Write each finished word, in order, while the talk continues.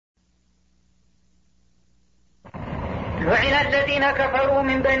لعن الذين كفروا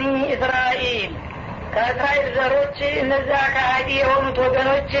من بني إسرائيل ከእስራኤል ዘሮች እነዛ ከሃዲ የሆኑት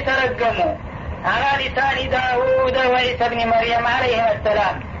ወገኖች ተረገሙ على لسان داود وعيسى بن مريم عليه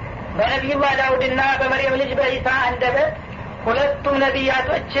السلام በነቢዩላህ ዳውድና በመርየም ልጅ በኢሳ አንደበት ሁለቱም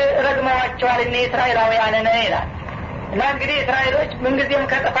ነቢያቶች ረግመዋቸዋል እነ እስራኤላውያንን ይላል። እና እንግዲህ እስራኤሎች ምንጊዜም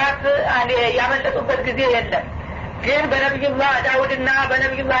ከጥፋት ያመለጡበት ጊዜ የለም። ግን በነቢዩላህ ዳውድና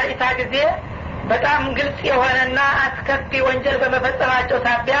በነቢዩላህ ኢሳ ጊዜ በጣም ግልጽ የሆነና አስከፊ ወንጀል በመፈጸማቸው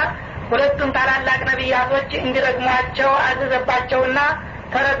ሳቢያ ሁለቱም ታላላቅ ነቢያቶች እንዲረግሟቸው አዘዘባቸውና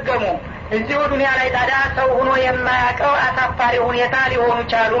ተረገሙ። እዚሁ ዱንያ ላይ ታዲያ ሰው ሆኖ የማያውቀው አሳፋሪ ሁኔታ ሊሆኑ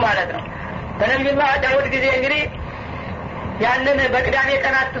ቻሉ ማለት ነው። በነቢዩላህ ዳውድ ጊዜ እንግዲህ ያንን በቅዳሜ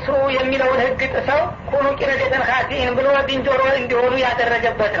ቀን አትስሩ የሚለውን ህግ ጥሰው ኩኑ ቂረደተን ኻሲኢን ብሎ ዝንጀሮ እንዲሆኑ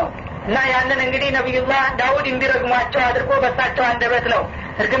ያደረገበት ነው። እና ያንን እንግዲህ ነቢዩላህ ዳውድ እንዲረግሟቸው አድርጎ በሳቸው አንደበት ነው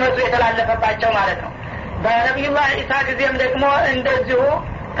እርግመቱ የተላለፈባቸው ማለት ነው። በነቢዩላህ ኢሳ ጊዜም ደግሞ እንደዚሁ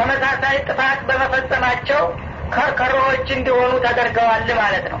ተመሳሳይ ጥፋት በመፈጸማቸው ከርከሮዎች እንዲሆኑ ተደርገዋል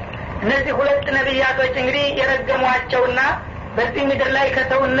ማለት ነው። እነዚህ ሁለት ነቢያቶች እንግዲህ የረገሟቸውና በዚህ ምድር ላይ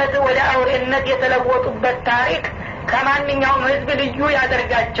ከሰውነት ወደ አውሬነት የተለወጡበት ታሪክ ከማንኛውም ህዝብ ልዩ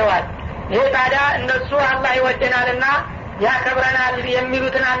ያደርጋቸዋል። ይህ ታዲያ እነሱ አላህ ይወደናልና ያከብረናል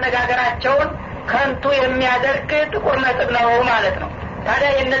የሚሉትን አነጋገራቸውን ከንቱ የሚያደርግ ጥቁር ነጥብ ነው ማለት ነው። ታዲያ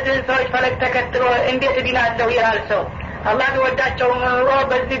የእነዚህን ሰዎች ፈለግ ተከትሎ እንዴት ድናለሁ ይላል ሰው? አላህ ቢወዳቸው ኑሮ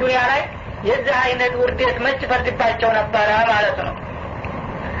በዚህ ዱንያ ላይ የዚህ አይነት ውርደት መች ፈርድባቸው ነበረ ማለት ነው።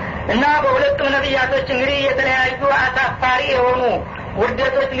 እና በሁለቱም ነቢያቶች እንግዲህ የተለያዩ አሳፋሪ የሆኑ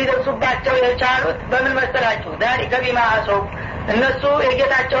ውርደቶች ሊደርሱባቸው የቻሉት በምን መሰላችሁ? ذلك بما عصوا እነሱ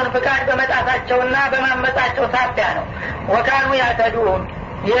የጌታቸውን ፍቃድ በመጣታቸውና በማመጻቸው ሳቢያ ነው። ወካኑ ያተዱን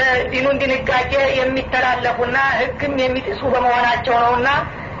የዲኑን ድንጋጌ የሚተላለፉና ህግም የሚጥሱ በመሆናቸው ነውና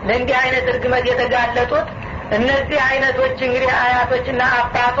ለእንዲህ አይነት እርግመት የተጋለጡት። እነዚህ አይነቶች እንግዲህ አያቶችና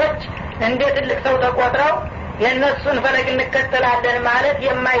አባቶች እንደ ትልቅ ሰው ተቆጥረው የእነሱን ፈለግ እንከተላለን ማለት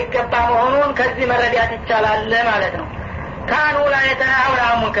የማይገባ መሆኑን ከዚህ መረዳት ይቻላል ማለት ነው። ካኑ ላይ ተናውራ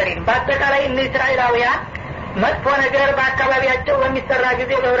ሙንከሪን በአጠቃላይ እነ እስራኤላውያን መጥፎ ነገር በአካባቢያቸው በሚሰራ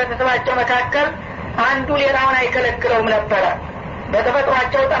ጊዜ በህብረተሰባቸው መካከል አንዱ ሌላውን አይከለክለውም ነበረ።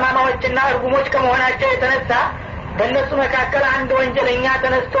 በተፈጥሯቸው ጠማማዎችና እርጉሞች ከመሆናቸው የተነሳ በእነሱ መካከል አንድ ወንጀለኛ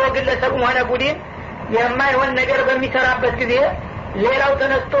ተነስቶ ግለሰቡም ሆነ ቡድን የማይሆን ነገር በሚሰራበት ጊዜ ሌላው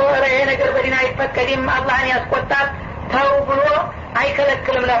ተነስቶ ይሄ ነገር በዲን አይፈቀድም አላህን ያስቆጣል ተው ብሎ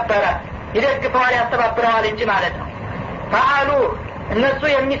አይከለክልም ነበረ። ይደግፈዋል ያስተባብረዋል እንጂ ማለት ነው። ፈአሉ እነሱ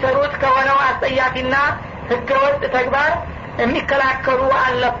የሚሰሩት ከሆነው አስጠያፊና ህገወጥ ተግባር የሚከላከሉ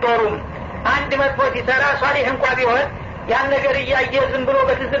አልነበሩም። አንድ መጥፎ ሲሰራ ሷሊህ እንኳን ቢሆን ያን ነገር እያየ ዝም ብሎ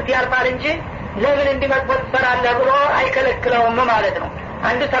በትዝብት ያልፋል እንጂ ለምን እንዲመጥፎ ትሰራለህ ብሎ አይከለክለውም ማለት ነው።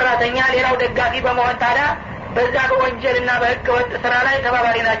 አንድ ሰራተኛ ሌላው ደጋፊ በመሆን ታዲያ በዛ በወንጀልና በህገወጥ ስራ ላይ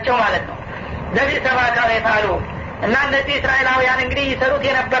ተባባሪ ናቸው ማለት ነው። ለዚህ ተባካው ይፋሉ እና እነዚህ እስራኤላውያን እንግዲህ ይሰሩት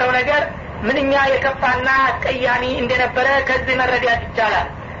የነበረው ነገር ምንኛ የከፋና አስቀያሚ እንደነበረ ከዚህ መረዳት ይቻላል።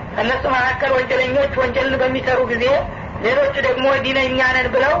 እነሱ መካከል ወንጀለኞች ወንጀልን በሚሰሩ ጊዜ ሌሎቹ ደግሞ ዲነኛ ነን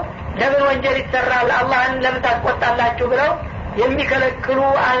ብለው ለምን ወንጀል ይሰራል አላህን ለምን ታስቆጣላችሁ ብለው የሚከለክሉ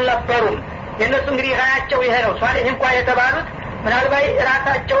አልነበሩም። የእነሱ እንግዲህ ራያቸው ይሄ ነው። ሷሊህ እንኳን የተባሉት ምናልባት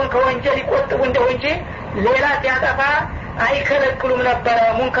ራሳቸውን ከወንጀል ይቆጥቡ እንደው እንጂ ሌላ ሲያጠፋ አይከለክሉም ነበር፣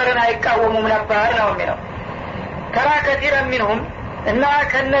 ሙንከርን አይቃወሙም ነበር ነው የሚለው። ተራ ከቲረ ሚንሁም እና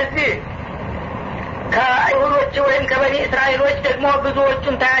ከነዚህ ከአይሁዶች ወይም ከበኒ እስራኤሎች ደግሞ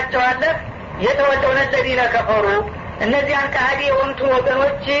ብዙዎቹን ታያቸዋለህ የተወደውን الذين كفروا እነዚያን ከሃዲ የሆኑትን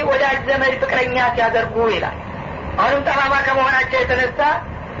ወገኖች ወዳጅ ዘመድ ፍቅረኛ ሲያደርጉ ይላል። አሁንም ጠማማ ከመሆናቸው የተነሳ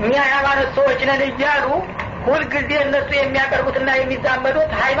እኛ የሃይማኖት ሰዎች ነን እያሉ ሁልጊዜ እነሱ የሚያቀርቡትና የሚዛመዱት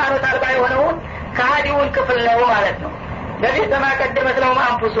ሃይማኖት አልባ የሆነውን ከሃዲውን ክፍል ነው ማለት ነው። በዚህ ተማቀደመት ነው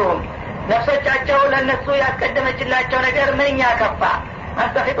አንፉሱም ነፍሶቻቸው ለነሱ ያስቀደመችላቸው ነገር ምንኛ ከፋ።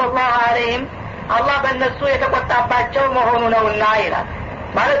 አስተፊሩላህ አለይሂም አላህ በእነሱ የተቆጣባቸው መሆኑ ነውና ይላል።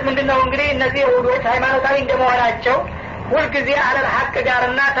 ማለት ምንድነው እንግዲህ እነዚህ ይሁዶች ሃይማኖታዊ እንደመሆናቸው ሁልጊዜ አለል ሐቅ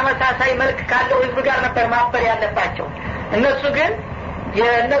ጋርና ተመሳሳይ መልክ ካለው ህዝብ ጋር ነበር ማበር ያለባቸው። እነሱ ግን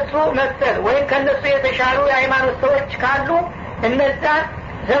የነሱ መሰል ወይም ከነሱ የተሻሉ የሃይማኖት ሰዎች ካሉ እነዛን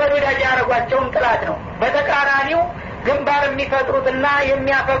ዘመድ ወዳጅ ያደረጓቸውን ጥላት ነው። በተቃራኒው ግንባር የሚፈጥሩትና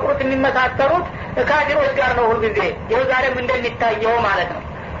የሚያፈቅሩት የሚመሳሰሩት ካፊሮች ጋር ነው ሁልጊዜ። ይኸው ዛሬም እንደሚታየው ማለት ነው።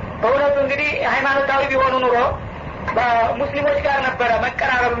 በእውነቱ እንግዲህ ሃይማኖታዊ ቢሆኑ ኑሮ በሙስሊሞች ጋር ነበረ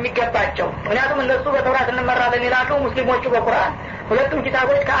መቀራረብ የሚገባቸው። ምክንያቱም እነሱ በተውራት እንመራለን ይላሉ፣ ሙስሊሞቹ በቁርአን። ሁለቱም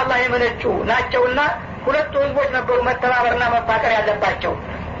ኪታቦች ከአላህ የመነጩ ናቸውና ሁለቱ ህዝቦች ነበሩ መተባበርና መፋቀር ያለባቸው።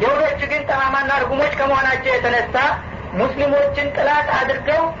 የሁዶች ግን ጠማማና እርጉሞች ከመሆናቸው የተነሳ ሙስሊሞችን ጥላት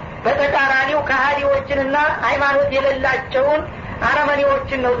አድርገው በተቃራኒው ከሃዲዎችንና ሃይማኖት የሌላቸውን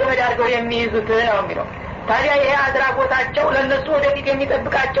አረመኔዎችን ነው ዘመድ አድርገው የሚይዙት ነው የሚለው። ታዲያ ይሄ አድራጎታቸው ለነሱ ወደፊት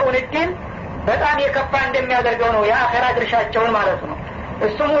የሚጠብቃቸውን እድል በጣም የከፋ እንደሚያደርገው ነው የአኺራ ድርሻቸውን ማለት ነው።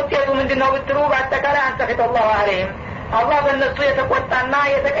 እሱም ውጤቱ ምንድነው ብትሉ በአጠቃላይ አንተፈተላሁ ዐለይሂም አላህ በእነሱ የተቆጣና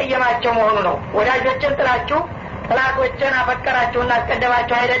የተቀየማቸው መሆኑ ነው። ወዳጆችን ጥላችሁ ጥላቶችን አፈቀራችሁና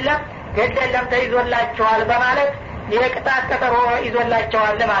አስቀደማችሁ አይደለም ገደለም ተይዞላችኋል በማለት የቅጣት ቀጠሮ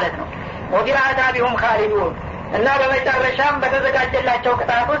ይዞላቸዋል ማለት ነው። ወቢራዳቢሁም ኻሊዱን እና በመጨረሻም በተዘጋጀላቸው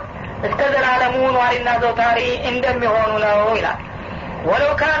ቅጣት ውስጥ እስከ ዘላለሙ ኗሪና ዘውታሪ እንደሚሆኑ ነው ይላል።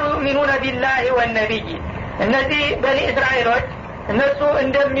 ወለው ካኑ ሚኑነ ቢላሂ ወነቢይ እነዚህ በኒ እስራኤሎች እነሱ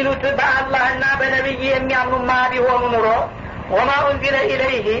እንደሚሉት በአላህና በነብይ የሚያምኑማ ቢሆኑ ኑሮ ወማ ኡንዚለ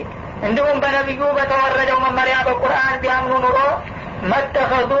ኢለይሂ እንዲሁም በነብዩ በተወረደው መመሪያ በቁርአን ቢያምኑ ኑሮ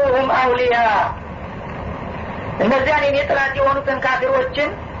መተኸዙሁም አውሊያ እነዚያን የጥላት የሆኑትን ካፊሮችን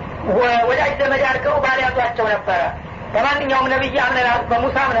ወዳጅ ዘመድ አድርገው ባልያዟቸው ነበረ። በማንኛውም ነብይ አምነናል፣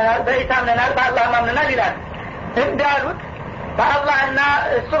 በሙሳ አምነናል፣ በኢሳ አምነናል፣ በአላህ አምነናል ይላል እንዳሉት በአላህና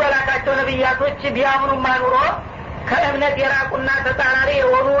እሱ በላካቸው ነብያቶች ቢያምኑማ ኑሮ ከእምነት የራቁና ተጻራሪ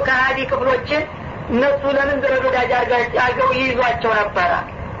የሆኑ ከሃዲ ክፍሎችን እነሱ ለምን ወዳጅ አድርገው ይይዟቸው ነበረ።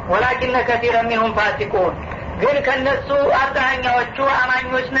 ወላኪን ከቲረ ሚንሁም ፋሲቁን ግን ከነሱ አብዛኛዎቹ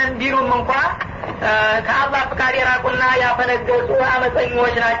አማኞች ነን ቢሉም እንኳን ከአላህ ፍቃድ የራቁና ያፈነገጡ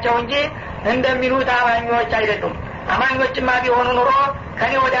አመፀኞች ናቸው እንጂ እንደሚሉት አማኞች አይደሉም። አማኞችማ ቢሆኑ ኑሮ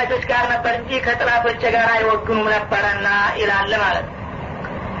ከኔ ወዳጆች ጋር ነበር እንጂ ከጥላቶች ጋር አይወግኑም ነበርና ይላል ማለት ነው።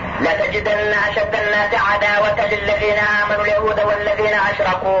 لتجدن أشد الناس عداوة للذين آمنوا اليهود والذين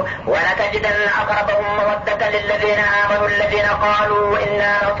أشركوا ولتجدن أقربهم مودة للذين آمنوا الذين قالوا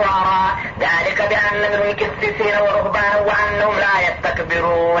إنا نصارى ذلك بأن منهم قسيسين ورهبانا وأنهم لا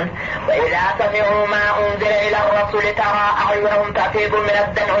يستكبرون وإذا سمعوا ما أنزل إلى الرسول ترى أعينهم تفيض من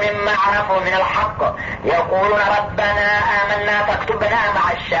الدمع مما عرفوا من الحق يقولون ربنا آمنا فاكتبنا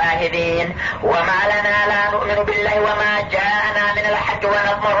مع الشاهدين وما لنا لا نؤمن بالله وما جاءنا من الحق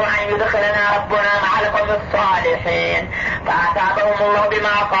ونطمع أن يدخلنا ربنا مع القوم الصالحين فأثابهم الله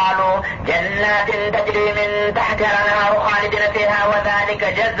بما قالوا جنات تجري من تحتها الأنهار خالدين فيها وذلك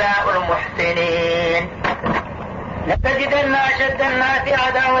جزاء المحسنين. لتجدن أشد الناس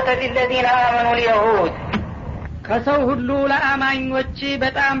عداوة للذين آمنوا اليهود ከሰው ሁሉ ለአማኞች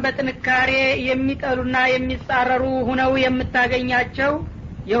በጣም በጥንካሬ የሚጠሉና የሚጻረሩ ሆነው የምታገኛቸው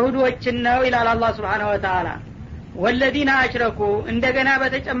ይሁዶችን ነው ይላል አላህ Subhanahu Wa Ta'ala። ወለዲና አሽረኩ እንደገና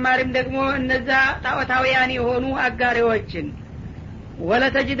በተጨማሪም ደግሞ እነዛ ጣዖታውያን የሆኑ አጋሪዎችን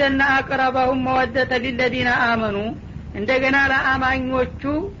ወለተጅደና አቅረበሁም መወደተ ለለዲና አመኑ እንደገና ለአማኞቹ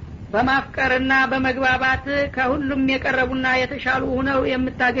በማፍቀርና በመግባባት ከሁሉም የቀረቡና የተሻሉ ሆነው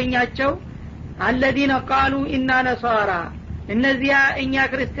የምታገኛቸው አለዲና ቃሉ ኢና ነሳራ እነዚያ እኛ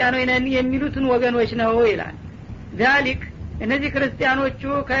ክርስቲያኖች ነን የሚሉትን ወገኖች ነው ይላል። ذلك እነዚህ ክርስቲያኖቹ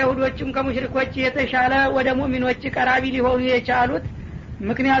ከይሁዶችም ከሙሽሪኮች የተሻለ ወደ ሙእሚኖች ቀራቢ ሊሆኑ የቻሉት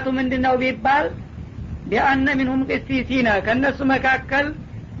ምክንያቱ ምንድነው ቢባል ቢአነ منهم قسيسين ከነሱ መካከል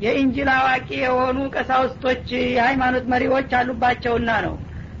የኢንጂል አዋቂ የሆኑ ቀሳውስቶች የሃይማኖት መሪዎች አሉባቸውና ነው።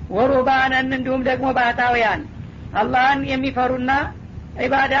 ወሩባናን እንዲሁም ደግሞ ባህታውያን አላህን የሚፈሩና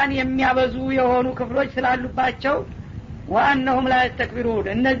ኢባዳን የሚያበዙ የሆኑ ክፍሎች ስላሉባቸው ወአንነሁም ላ ይስተክቢሩን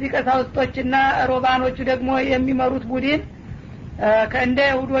እነዚህ ቀሳውስቶችና ሩባኖቹ ደግሞ የሚመሩት ቡድን ከእንደ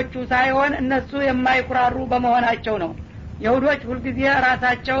ይሁዶቹ ሳይሆን እነሱ የማይኩራሩ በመሆናቸው ነው። ይሁዶች ሁልጊዜ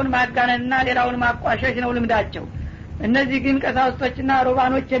ራሳቸውን ማጋነንና ሌላውን ማቋሸሽ ነው ልምዳቸው። እነዚህ ግን ቀሳውስቶችና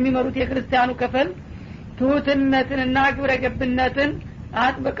ሩባኖች የሚመሩት የክርስቲያኑ ክፍል ትሁትነትንና ግብረገብነትን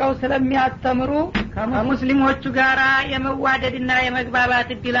አጥብቀው ስለሚያስተምሩ ከሙስሊሞቹ ጋራ የመዋደድና የመግባባት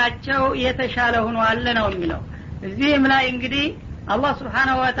እድላቸው የተሻለ ሆኗል ነው የሚለው። እዚህም ላይ እንግዲህ አላህ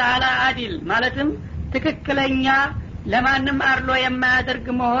Subhanahu Wa Ta'ala አዲል ማለትም ትክክለኛ ለማንም አርሎ የማያደርግ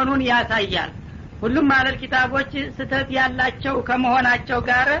መሆኑን ያሳያል። ሁሉም ማለት ኪታቦች ስተት ያላቸው ከመሆናቸው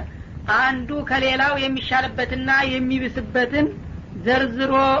ጋር አንዱ ከሌላው የሚሻለበትና የሚብስበትን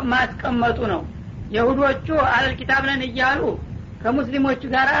ዘርዝሮ ማስቀመጡ ነው። ይሁዶቹ አለል ኪታብ ነን እያሉ ከሙስሊሞቹ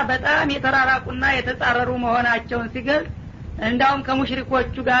ጋር በጣም የተራራቁና የተጻረሩ መሆናቸውን ሲገልጽ እንዳውም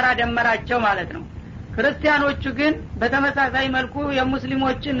ከሙሽሪኮቹ ጋር ደመራቸው ማለት ነው። ክርስቲያኖቹ ግን በተመሳሳይ መልኩ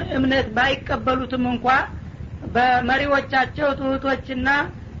የሙስሊሞችን እምነት ባይቀበሉትም እንኳን በመሪዎቻቸው ትሁቶችና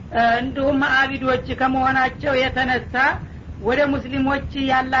እንዲሁም አቢዶች ከመሆናቸው የተነሳ ወደ ሙስሊሞች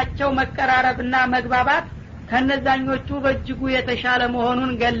ያላቸው መቀራረብና መግባባት ከነዛኞቹ በእጅጉ የተሻለ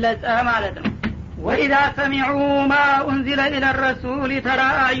መሆኑን ገለጸ ማለት ነው። وإذا سمعوا ما أنزل إلى الرسول ترى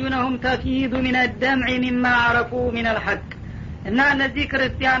أعينهم تفيض من الدمع مما عرفوا من الحق እና እነዚህ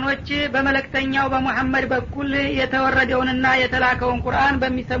ክርስቲያኖች በመለክተኛው በመሐመድ በኩል የተወረደውንና የተላከውን ቁርአን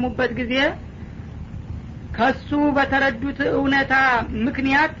በሚሰሙበት ጊዜ ከሱ በተረዱት እውነታ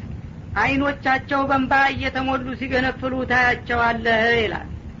ምክንያት አይኖቻቸው በእንባ እየተሞሉ ሲገነፍሉ ታያቸዋለህ ይላል።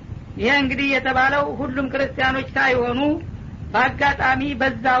 ይሄ እንግዲህ የተባለው ሁሉም ክርስቲያኖች ሳይሆኑ በአጋጣሚ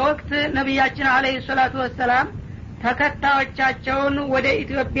በዛ ወቅት ነብያችን አለይሂ ሰላቱ ወሰላም ተከታዮቻቸውን ወደ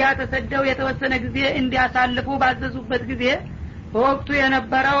ኢትዮጵያ ተሰደው የተወሰነ ጊዜ እንዲያሳልፉ ባዘዙበት ጊዜ በወቅቱ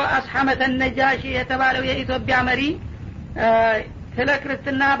የነበረው አስሐመተ ነጃሺ የተባለው የኢትዮጵያ መሪ ስለ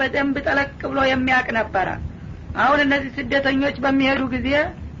ክርስትና በደንብ ጠለቅ ብሎ የሚያውቅ ነበረ። አሁን እነዚህ ስደተኞች በሚሄዱ ጊዜ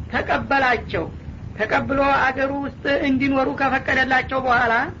ተቀብሎ አገሩ ውስጥ እንዲኖሩ ከፈቀደላቸው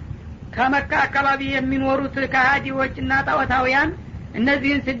በኋላ ከመካ አካባቢ የሚኖሩት ከሃዲዎችና ጣዖታውያን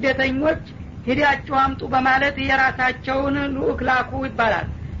እነዚህን ስደተኞች ሂዳችሁ አምጡ በማለት የራሳቸውን ልኡክ ላኩ ይባላል።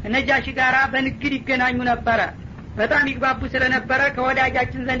 ነጃሺ ጋራ በንግድ ይገናኙ ነበረ። በጣም ይግባቡ ስለነበረ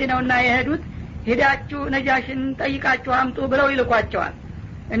ከወዳጃችን ዘንድ ነውና የሄዱት ሂዳችሁ ነጃሽን ጠይቃችሁ አምጡ ብለው ይልኳቸዋል።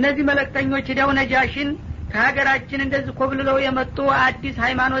 እነዚህ መልእክተኞች ሂደው ነጃሽን ከሀገራችን እንደዚህ ኮብልለው የመጡ አዲስ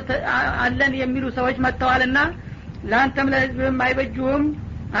ሃይማኖት አለን የሚሉ ሰዎች መጥተዋልና ላንተም ለህዝብም አይበጁም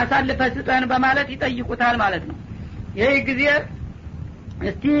አሳልፈ ስጠን በማለት ይጠይቁታል ማለት ነው። ይሄ ጊዜ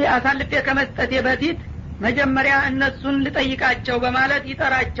እስቲ አሳልፈ ከመስጠቴ በፊት መጀመሪያ እነሱን ልጠይቃቸው በማለት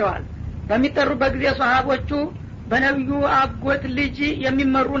ይጠራቸዋል። በሚጠሩበት ጊዜ ሷሃቦቹ በነብዩ አጎት ልጅ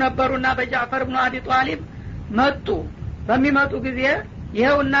የሚመሩ ነበሩና በጃዕፈር ኢብኑ አቢ ጧሊብ መጡ። በሚመጡ ጊዜ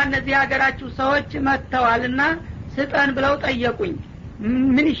ይሄውና እነዚህ ሀገራችሁ ሰዎች መጥተዋልና ስጠን ብለው ጠየቁኝ፣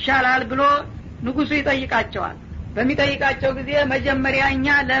 ምን ይሻላል ብሎ ንጉሱ ይጠይቃቸዋል። በሚጠይቃቸው ጊዜ መጀመሪያኛ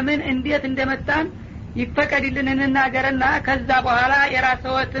ለምን እንዴት እንደመጣን ይፈቀድልን እንናገርና ከዛ በኋላ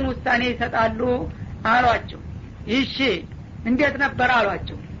የራስዎትን ውሳኔ ይሰጣሉ አሏቸው። እሺ እንዴት ነበር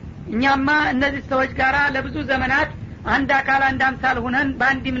አሏቸው። እኛማ እነዚህ ሰዎች ጋራ ለብዙ ዘመናት አንድ አካል አንድ አምሳል ሆነን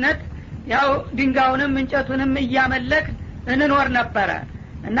በአንድ እምነት ያው ድንጋዩንም እንጨቱንም እያመለክ እንኖር ነበረ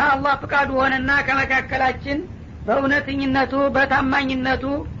እና አላህ ፍቃዱ ሆነና ከመካከላችን በእውነተኝነቱ በታማኝነቱ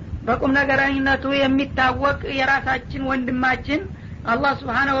በቁም ነገረኝነቱ የሚታወቅ የራሳችን ወንድማችን አላህ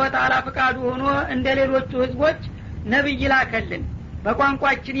Subhanahu Wa Ta'ala ፍቃዱ ሆኖ እንደሌሎቹ ህዝቦች ነብይ ላከልን።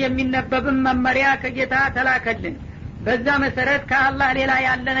 በቋንቋችን የሚነበብም መመሪያ ከጌታ ተላከልን። በዛ መሰረት ከአላህ ሌላ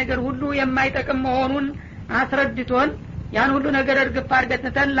ያለ ነገር ሁሉ የማይጠቅም መሆኑን አስረድቶን ያን ሁሉ ነገር እርግፍ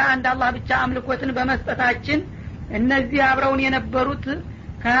አርገተን ለአንድ አላህ ብቻ አምልኮትን በመስጠታችን እነዚህ አብረውን የነበሩት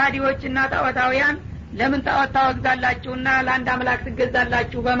ከሃዲዎችና ጣዖታውያን ለምን ጣዖት ታወግዛላችሁና ለአንድ አምላክ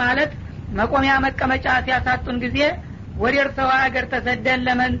ትገዛላችሁ በማለት መቆሚያ መቀመጫ ሲያሳጡን ጊዜ ወደ እርሰው ሀገር ተሰደን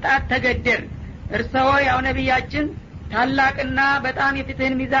ለመንጣት ተገደር። እርሰው ያው ነብያችን ታላቅና በጣም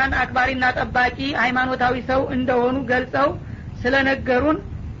የፍትህን ሚዛን አክባሪና ጠባቂ ሃይማኖታዊ ሰው እንደሆኑ ገልጸው ስለነገሩን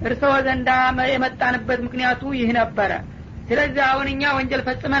እርሰው ዘንዳ የመጣንበት ምክንያቱ ይህ ነበረ። ስለዚህ አሁን እኛ ወንጀል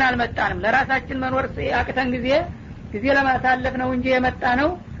ፈጽመን አልመጣንም። ለራሳችን መኖር ያቅተን ጊዜ ለማሳለፍ ነው እንጂ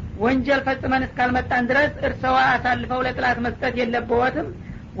የመጣነው ወንጀል ፈጽመን እስካልመጣን ድረስ እርሰው አሳልፈው ለጥላት መስጠት የለበትም።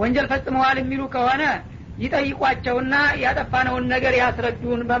 ወንጀል ፈጽመዋል የሚሉ ከሆነ ይጠይቋቸውና ያጠፋነውን ነገር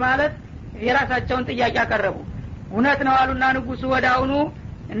ያስረዱን በማለት የራሳቸውን ጥያቄ አቀረቡ። እውነት ነው አሉና ንጉሱ ወዳውኑ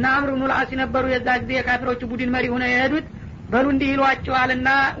እና አምር ኢብኑ አልዓስ ነበሩ የዛ ጊዜ የካፊሮቹ ቡድን መሪ ሆነው የሄዱት። በሉ እንዲህ ይሏቸዋልና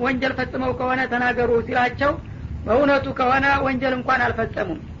ወንጀል ፈጽመው ከሆነ ተናገሩ ሲላቸው በእውነቱ ከሆነ ወንጀል እንኳን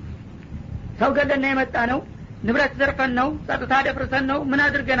አልፈጸሙም። ሰው ገለና የመጣ ነው፣ ንብረት ዘርፈን ነው፣ ጸጥታ ደፍርሰን ነው፣ ምን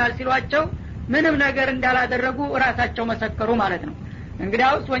አድርገናል ሲሏቸው ምንም ነገር እንዳላደረጉ ራሳቸው መሰከሩ ማለት ነው።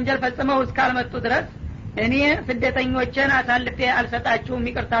 እንግዲያውስ ወንጀል ፈጽመው እስካልመጡ ድረስ እኔ ስደተኞችን አሳልፌ አልሰጣችሁም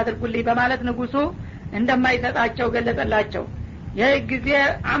ይቅርታ አድርጉልኝ በማለት ንጉሱ እንደማይሰጣቸው ገለጸላቸው። ይህ ጊዜ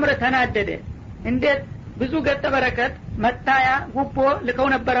አምር ተናደደ። እንዴት ብዙ ገጠ በረከት መታያ ጉቦ ልከው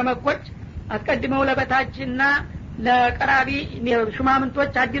ነበረ መኮች አስቀድመው ለበታችና ለቀራቢ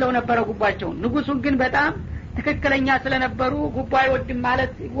ሹማምንቶች አድለው ነበረ ጉባቸው። ንጉሱ ግን በጣም ትክክለኛ ስለነበሩ ጉቦ አይወድም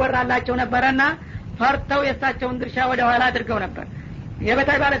ማለት ይወራላቸው ነበርና ፈርተው የሳቸውን ድርሻ ወደ ኋላ አድርገው ነበር።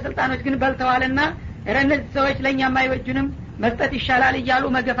 የበታይ ባለስልጣኖች ግን በልተዋልና እነዚህ ሰዎች ለኛ የማይወጁንም መስጠት ይሻላል እያሉ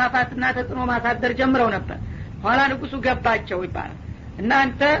መገፋፋትና ተጽዕኖ ማሳደር ጀምረው ነበር። ኋላ ንጉሱ ገባቸው ይባላል።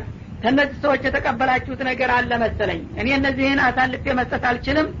 እናንተ ከነዚህ ሰዎች የተቀበላችሁት ነገር አለ መሰለኝ፣ እኔ እነዚህን አሳልፌ መስጠት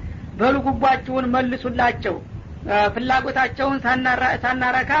አልችልም፣ በሉ ጉባችሁን መልሱላቸው፣ ፍላጎታቸውን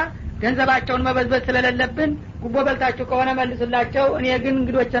ሳናረካ ገንዘባቸውን መበዝበዝ ስለሌለብን ጉቦ በልታችሁ ከሆነ መልሱላቸው፣ እኔ ግን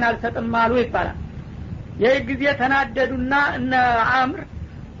እንግዶችን አልሰጥም አሉ ይባላል። ይህ ጊዜ ተናደዱና እነ አምር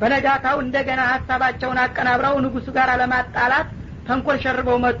በነጋታው እንደገና ሐሳባቸውን አቀናብረው ንጉሱ ጋር ለማጣላት ተንኮል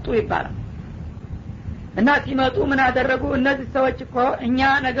ሸርበው መጡ ይባላል። እና ሲመጡ ምን አደረጉ? እነዚህ ሰዎች እኮ እኛ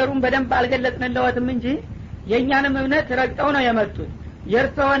ነገሩን በደንብ አልገለጽንለውም እንጂ የኛንም እምነት ረግጠው ነው የመጡት፣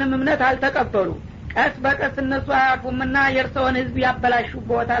 የርሰውንም እምነት አልተቀበሉ፣ ቀስ በቀስ እነሱ አያርፉምና የርሰውን ህዝብ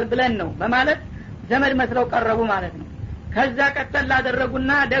ያበላሹበታል ብለን ነው በማለት ዘመድ መስለው ቀረቡ ማለት ነው። ከዛ ቀጠል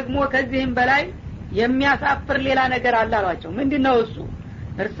አደረጉና ደግሞ ከዚህም በላይ የሚያሳፍር ሌላ ነገር አለ አሏቸው። ምንድነው እሱ?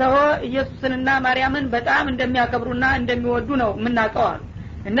 እርሰው ኢየሱስንና ማርያምን በጣም እንደሚያከብሩና እንደሚወዱ ነው የምናውቀው አሉ።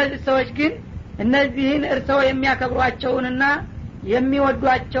 እነዚህ ሰዎች ግን እነዚህን እርሰው የሚያከብሯቸውንና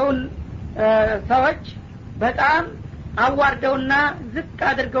የሚወዷቸውን ሰዎች በጣም አዋርደውና ዝቅ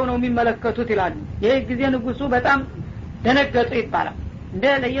አድርገው ነው የሚመለከቱት ይላሉ። ይህ ጊዜ ንጉሱ በጣም ደነገጡ ይባላል። እንደ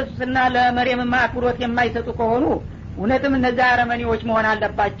ለኢየሱስና ለመርየም አክብሮት የማይሰጡ ከሆኑ እውነትም እነዚያ አረመኔዎች መሆን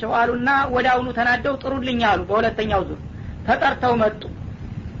አለባቸው አሉና ወዳውኑ ተናደው ጥሩልኝ አሉ። በሁለተኛው ዙር ተጠርተው መጡ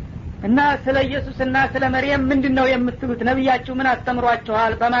እና ስለ ኢየሱስና ስለ መርየም ምንድነው የምትሉት? ነብያችሁ ምን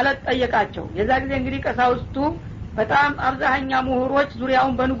አስተምሯችኋል? በማለት ጠየቃቸው። የዛ ጊዜ እንግዲህ ቀሳውስቱ በጣም አብዛኛ ምሁሮች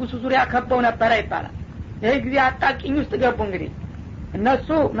ዙሪያውን በንጉሱ ዙሪያ ከበው ነበር ይባላል። ይህ ጊዜ አጣቂኝ ውስጥ ገቡ። እንግዲህ እነሱ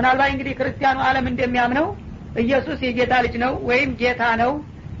ምናልባት እንግዲህ ክርስቲያኑ ዓለም እንደሚያምነው ኢየሱስ የጌታ ልጅ ነው ወይም ጌታ ነው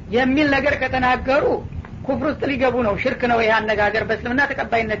የሚል ነገር ከተናገሩ ኩፍር ውስጥ ሊገቡ ነው። ሽርክ ነው ይሄ አነጋገር፣ በእስልምና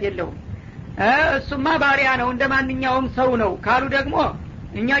ተቀባይነት የለውም። እሱማ ባሪያ ነው እንደማንኛውም ሰው ነው ካሉ ደግሞ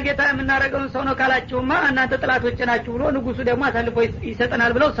እኛ ጌታ የምናረገውን ሰው ነው ካላችሁማ እናንተ ጥላቶች ናችሁ ብሎ ንጉሱ ደግሞ አሳልፎ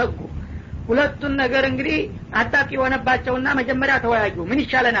ይሰጠናል ብለው ሰጉ። ሁለቱን ነገር እንግዲህ አጣቂ ሆነባቸውና መጀመሪያ ተወያዩ። ምን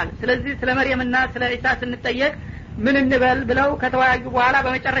ይሻለናል? ስለዚህ ስለ መርየምና ስለ ኢሳ ስንጠየቅ ምን እንበል ብለው ከተወያዩ በኋላ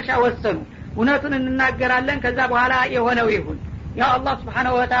በመጨረሻ ወሰኑ። እውነቱን እንናገራለን፣ ከዛ በኋላ የሆነው ይሁን። ያ አላህ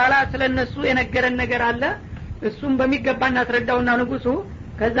Subhanahu Wa Ta'ala ስለነሱ የነገረን ነገር አለ፣ እሱም በሚገባ እናስረዳውና ንጉሱ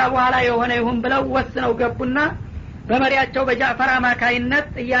ከዛ በኋላ የሆነ ይሁን ብለው ወስነው ገቡና በመሪያቸው በጃፈር አማካይነት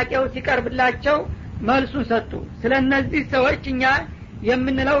ጥያቄው ሲቀርብላቸው መልሱን ሰጡ። ስለነዚህ ሰዎች እኛ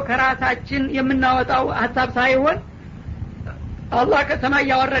የምንለው ከራሳችን የምናወጣው ሐሳብ ሳይሆን አላህ ከሰማይ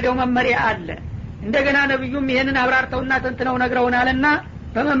ያወረደው መመሪያ አለ። እንደገና ነብዩም ይሄንን አብራርተውና ተንትነው ነግረውናልና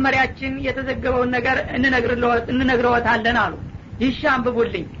በመመሪያችን የተዘገበውን ነገር እንነግረውታለን አሉ።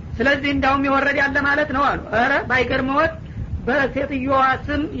 ይሻምብቡልኝ። ስለዚህ እንዳውም ይወረድ ያለ ማለት ነው አሉ። ኧረ ባይገርመውት በሴትዮዋ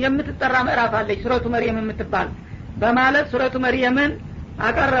ስም የምትጠራ ምዕራፍ አለች ሱረቱ መርየም የምትባል በማለት ሱረቱ መርየምን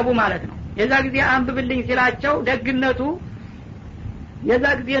አቀረቡ ማለት ነው። የዛ ጊዜ አንብብልኝ ሲላቸው ደግነቱ የዛ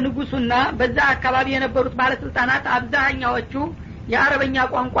ጊዜ ንጉሱና በዛ አካባቢ የነበሩት ባለስልጣናት አብዛኛዎቹ የአረበኛ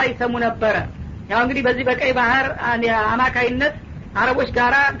ቋንቋ ይሰሙ ነበር። ያው እንግዲህ በዚህ በቀይ ባህር አማካይነት አረቦች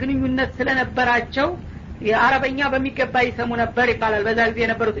ጋራ ግንኙነት ስለነበራቸው የአረበኛ በሚገባ ይሰሙ ነበር ይባላል። በዛ ጊዜ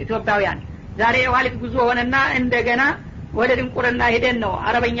የነበሩት ኢትዮጵያውያን ዛሬ የዋሊት ጉዞ ሆነና እንደገና ወደ ድንቁርና ሄደን ነው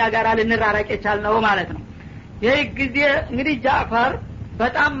አረበኛ ጋራ ልንራራቅ የቻልነው ማለት ነው። ይህ ጊዜ እንግዲህ ጃፈር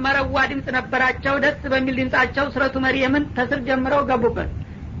በጣም መረዋ ድምጽ ነበራቸው። ደስ በሚል ድምጻቸው ሱረቱ መርየምን ተስር ጀምረው ገቡበት።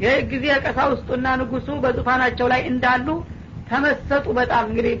 ይህ ጊዜ ቀሳውስቱና ንጉሱ በዙፋናቸው ላይ እንዳሉ ተመሰጡ። በጣም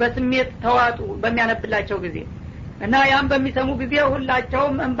እንግዲህ በስሜት ተዋጡ በሚያነብላቸው ጊዜ እና ያን በሚሰሙ ጊዜ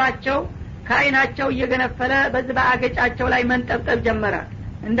ሁላቸውም እንባቸው ከአይናቸው እየገነፈለ በዚህ በአገጫቸው ላይ መንጠብጠብ ጀመረ።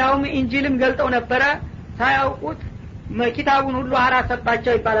 እንዳውም ኢንጂልም ገልጠው ነበረ ሳያውቁት ኪታቡን ሁሉ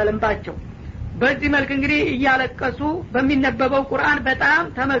አራሰባቸው ይባላል እንባቸው። በዚህ መልክ እንግዲህ እያለቀሱ በሚነበበው ቁርአን በጣም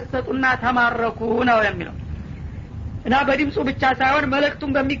ተመሰጡና ተማረኩ ነው የሚለው። እና በድምጹ ብቻ ሳይሆን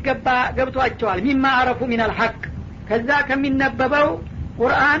መልእክቱን በሚገባ ገብቷቸዋል። ሚማ አረፉ ሚነል ሐቅ ከዛ ከሚነበበው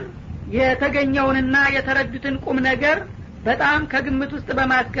ቁርአን የተገኘውንና የተረዱትን ቁም ነገር በጣም ከግምት ውስጥ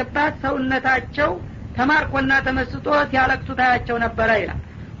በማስገባት ሰውነታቸው ተማርኮና ተመስጦ ሲያለቅሱ ታያቸው ነበረ ይላል።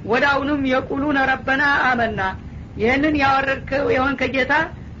 ወዳውንም የቁሉነ ረበና አመና ይህንን ያወረድከው የሆን ከጌታ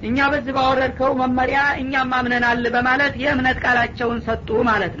እኛ በዚህ ባወረድከው መመሪያ እኛም አምነናል በማለት የእምነት ቃላቸውን ሰጡ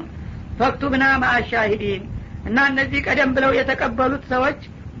ማለት ነው። ፈክቱብና ማአሻሂዲን እና እነዚህ ቀደም ብለው የተቀበሉት ሰዎች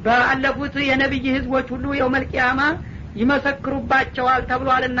ባለፉት የነብይ ህዝቦች ሁሉ የውመል ቂያማ ይመሰክሩባቸዋል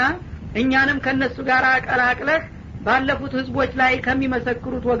ተብሏልና እኛንም ከነሱ ጋር አቀላቅለህ ባለፉት ህዝቦች ላይ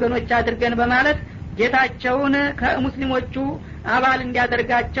ከሚመሰክሩት ወገኖች አድርገን በማለት ጌታቸውን ከሙስሊሞቹ አባል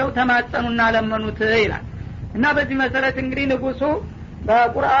እንዲያደርጋቸው ተማጸኑና ለመኑት ይላል። እና በዚህ መሰረት እንግዲህ ንጉሱ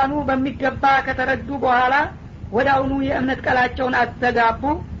በቁርአኑ በሚገባ ከተረዱ በኋላ ወዳውኑ የእምነት ቃላቸውን አስተጋቡ።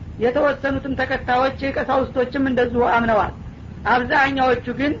 የተወሰኑትም ተከታዮች ቀሳውስቶችም እንደዚሁ አምነዋል። አብዛኛዎቹ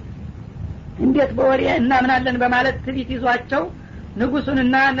ግን እንዴት በወሬ እናምናለን በማለት ትዕቢት ይዟቸው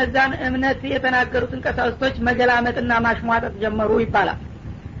ንጉሱንና እነዛን እምነት የተናገሩትን ቀሳውስቶች መገላመጥና ማሽሟጠጥ ጀመሩ ይባላል።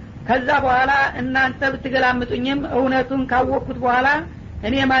 ከዛ በኋላ እናንተ ብትገላምጡኝም እውነቱን ካወቅኩት በኋላ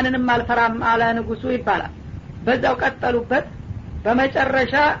እኔ ማንንም አልፈራም አለ ንጉሱ ይባላል። በዛው ቀጠሉበት።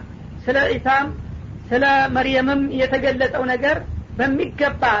 በመጨረሻ ስለ ኢሳም ስለ መርየምም የተገለጸው ነገር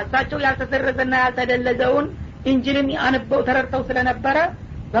በሚገባ እሳቸው ያልተሰረዘና ያልተደለዘውን ኢንጂልን አንበው ተረድተው ስለነበረ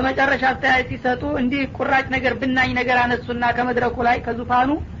በመጨረሻ አስተያየት ሲሰጡ እንዲህ ቁራጭ ነገር ብናኝ ነገር አነሱና ከመድረኩ ላይ ከዙፋኑ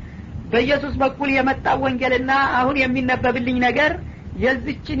በኢየሱስ በኩል የመጣው ወንጌልና አሁን የሚነበብልኝ ነገር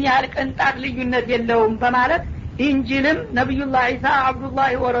የዚችን ያህል ቅንጣት ልዩነት የለውም በማለት ኢንጂልም ነብዩላህ ኢሳ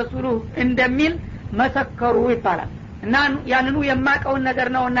አብዱላህ ወረሱሉ እንደሚል መሰከሩ ይባላል። እና ያንኑ የማቀውን ነገር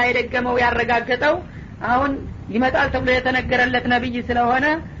ነውና የደገመው ያረጋገጠው አሁን ይመጣል ተብሎ የተነገረለት ነብይ ስለሆነ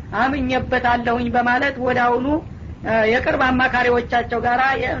አምኜበታለሁኝ በማለት ወዳውኑ የቅርብ አማካሪዎቻቸው ጋራ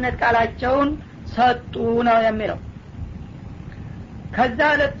የእምነት ቃላቸውን ሰጡ ነው የሚለው። ከዛ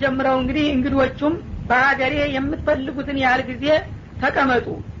ዕለት ጀምረው እንግዲህ እንግዶቹም በአገሬ የምትፈልጉትን ያህል ጊዜ ተቀመጡ፣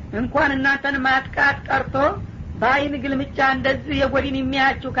 እንኳን እናንተን ማጥቃት ቀርቶ በአይን ግልምጫ እንደዚህ የጎዲን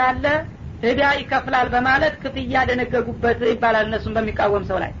የሚያያችሁ ካለ እዳ ይከፍላል በማለት ክፍያ ደነገጉበት ይባላል እነሱን በሚቃወም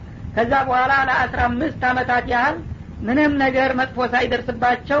ሰው ላይ። ከዛ በኋላ ለ15 አመታት ያህል ምንም ነገር መጥፎ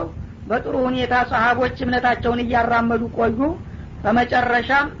ሳይደርስባቸው በጥሩ ሁኔታ ሷሃቦች እምነታቸውን እያራመዱ ቆዩ።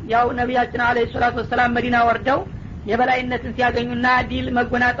 በመጨረሻም ያው ነብያችን አለይሂ ሰላቱ ወሰለም መዲና ወርደው የበላይነትን ሲያገኙና ዲል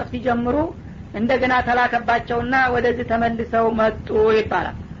መጎናጸፍ ሲጀምሩ እንደገና ተላከባቸውና ወደዚህ ተመልሰው መጡ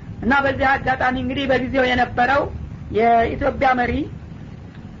ይባላል። እና በዚህ አጋጣሚ እንግዲህ በጊዜው የነበረው የኢትዮጵያ መሪ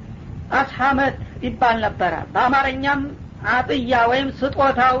አስሐመት ይባል ነበር። በአማርኛም አጥያ ወይም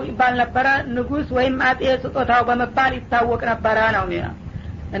ስጦታው ይባል ነበር። ንጉስ ወይም አጤ ስጦታው በመባል ይታወቅ ነበር ነው የሚለው።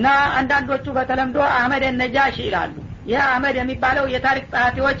 እና አንዳንዶቹ በተለምዶ አህመድ ነጃሺ ይላሉ። ይህ አህመድ የሚባለው የታሪክ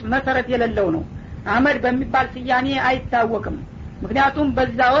ጸሐፊዎች መሰረት የሌለው ነው። አህመድ በሚባል ስያሜ አይታወቅም። ምክንያቱም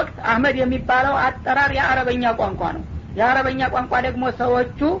በዛ ወቅት አህመድ የሚባለው አጠራር የአረበኛ ቋንቋ ነው። የአረበኛ ቋንቋ ደግሞ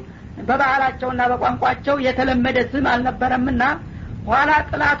ሰዎቹ በባህላቸውና በቋንቋቸው የተለመደ ስም አልነበረምና ኋላ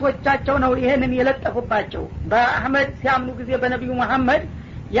ጥላቶቻቸው ነው ይሄንን የለጠፉባቸው። በአህመድ ሲያምኑ ጊዜ በነብዩ መሐመድ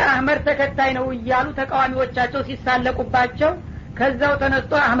የአህመድ ተከታይ ነው እያሉ ተቃዋሚዎቻቸው ሲሳለቁባቸው ከዛው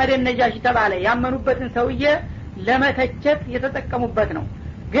ተነስቶ አህመድ ነጃሺ ተባለ። ያመኑበትን ሰውዬ ለመተቸት የተጠቀሙበት ነው።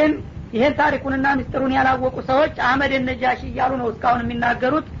 ግን ይሄን ታሪኩንና ምስጢሩን ያላወቁ ሰዎች አህመድ ነጃሺ እያሉ ነው እስካሁን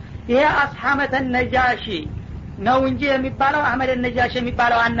የሚናገሩት። ይሄ አስሐመተ ነጃሺ ነው እንጂ የሚባለው አህመድ ነጃሺ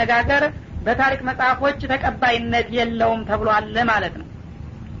የሚባለው አነጋገር በታሪክ መጽሐፎች ተቀባይነት የለውም ተብሏል ማለት ነው።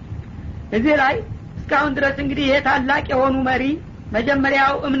 እዚህ ላይ እስካሁን ድረስ እንግዲህ ይሄ ታላቅ የሆኑ መሪ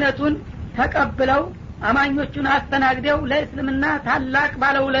መጀመሪያው እምነቱን ተቀብለው አማኞቹን አስተናግደው ለእስልምና ታላቅ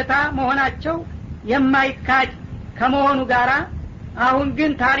ባለውለታ መሆናቸው የማይካድ ከመሆኑ ጋራ አሁን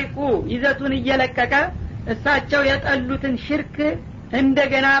ግን ታሪኩ ይዘቱን እየለቀቀ እሳቸው የጠሉትን ሽርክ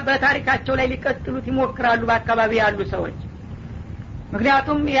እንደገና በታሪካቸው ላይ ሊቀጥሉት ይሞክራሉ በአካባቢ ያሉ ሰዎች።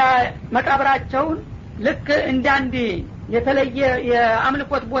 ምክንያቱም ያ መቃብራቸውን ልክ እንዳንዲ የተለየ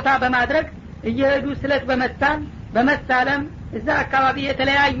የአምልኮት ቦታ በማድረግ እየሄዱ ስለት በመሳለም እዛ አካባቢ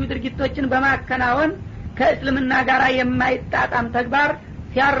የተለያዩ ድርጊቶችን በማከናወን ከእስልምና ጋር የማይጣጣም ተግባር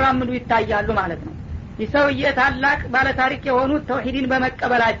ሲያራምዱ ይታያሉ ማለት ነው። ይሰውዬ ታላቅ ባለ ታሪክ የሆኑት ተውሂድን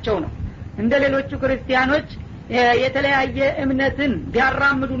በመቀበላቸው ነው። እንደ ሌሎቹ ክርስቲያኖች የተለያየ እምነትን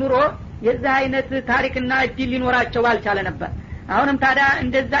ቢያራምዱ ኑሮ የዛ አይነት ታሪክና እድል ሊኖራቸው ባልቻለ ነበር። አሁንም ታዲያ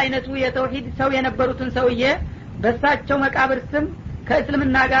እንደዛ አይነቱ የተውሂድ ሰው የነበሩትን ሰውዬ በሳቸው መቃብር ስም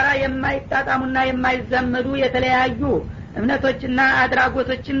ከእስልምና ጋር የማይጣጣሙና የማይዘመዱ የተለያዩ እምነቶችና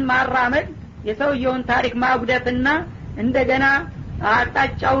አድራጎቶችን ማራመድ የሰውየውን ታሪክ ማጉደፍና እንደገና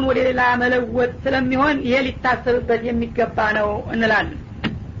አቅጣጫውን ወደ ሌላ መለወጥ ስለሚሆን ይሄ ሊታሰብበት የሚገባ ነው እንላለን።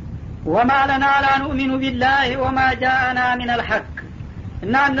 ወማ ለና ላ ኑእሚኑ ቢላሂ ወማ ጃአና ሚነል ሐቅ።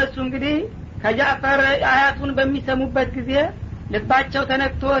 እና እነሱ እንግዲህ ከጃፈር አያቱን በሚሰሙበት ጊዜ ልባቸው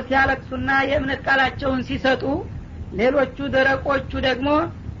ተነክቶ ሲያለቅሱና የእምነት ቃላቸውን ሲሰጡ፣ ሌሎቹ ደረቆቹ ደግሞ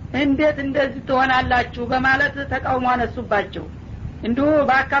እንዴት እንደዚህ ትሆናላችሁ በማለት ተቃውሞ አነሱባቸው። እንዲሁ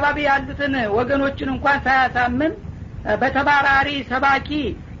በአካባቢ ያሉትን ወገኖችን እንኳን ሳያሳምን በተባራሪ ሰባኪ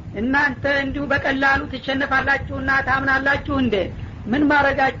እናንተ እንዲሁ በቀላሉ ትሸነፋላችሁና ታምናላችሁ እንዴ? ምን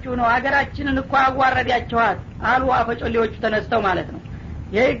ማረጋችሁ ነው? ሀገራችንን እኮ አዋረዳችኋት አሉ አፈጮሌዎቹ ተነስተው ማለት ነው።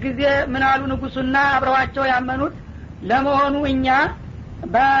 ይህ ጊዜ ምን አሉ ንጉሱና አብረዋቸው ያመኑት፣ ለመሆኑ እኛ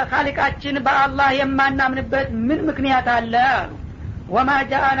በኻሊቃችን በአላህ የማናምንበት ምን ምክንያት አለ አሉ። ወማ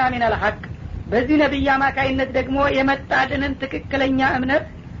ጃአና ሚነል ሐቅ። በዚህ ነብይ አማካይነት ደግሞ የመጣልንን ትክክለኛ እምነት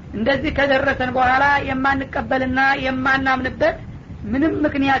እንደዚህ ከደረሰን በኋላ የማንቀበልና የማናምንበት ምንም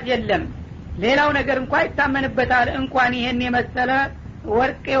ምክንያት የለም። ሌላው ነገር እንኳን ይታመንበታል እንኳን ይሄን የመሰለ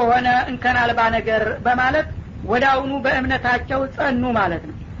ወርቅ የሆነ እንከን አልባ ነገር በማለት ወዳውኑ በእምነታቸው ጸኑ ማለት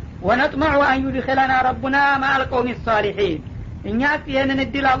ነው። ወነጥመዑ አን ይድኺለና ረቡና መዐል ቀውሚ ሷሊሒን። እኛስ ይህንን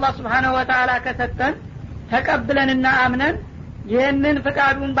እድል አላህ Subhanahu Wa Ta'ala ከሰጠን ተቀብለንና አምነን ይህንን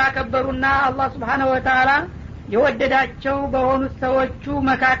ፍቃዱን ባከበሩና አላህ Subhanahu Wa Ta'ala የወደዳቸው በሆኑ ሰዎቹ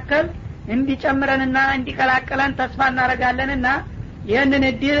መካከል እንዲጨምረንና እንዲቀላቀለን ተስፋ እናረጋለንና ይህንን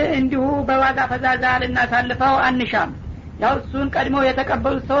እድል እንዲሁ በዋጋ ፈዛዛ ልናሳልፈው አንሻም። ያው እሱን ቀድመው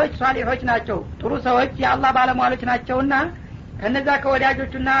የተቀበሉ ሰዎች ሷሊሖች ናቸው፣ ጥሩ ሰዎች የአላህ ባለሟሎች ናቸውና ከነዛ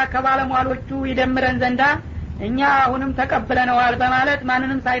ከወዳጆቹና ከባለሟሎቹ ይደምረን ዘንዳ እኛ አሁንም ተቀብለነዋል በማለት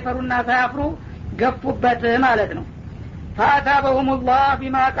ማንንም ሳይፈሩና ሳያፍሩ ገፉበት ማለት ነው። فأثابهم الله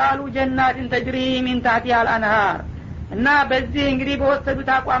بما قالوا جنات تجري من تحتها الأنهار እና በዚህ እንግዲህ በወሰዱት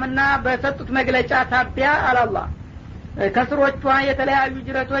አቋምና በሰጡት መግለጫ ታቢያ አላህ ከስሮቿ የተለያዩ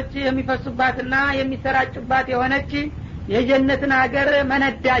ጅረቶች የሚፈሱባትና የሚሰራጩባት የሆነች የጀነትን ሀገር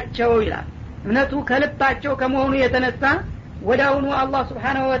መነዳቸው ይላል። እምነቱ ከልባቸው ከመሆኑ የተነሳ ወዳውኑ አላህ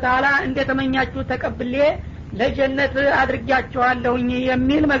Subhanahu Wa Ta'ala እንደተመኛችሁ ተቀብሌ ለጀነት አድርጋቸዋለሁኝ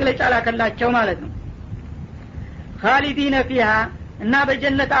የሚል መግለጫ ላከላቸው ማለት ነው። ኻሊዲነ ፊሃ እና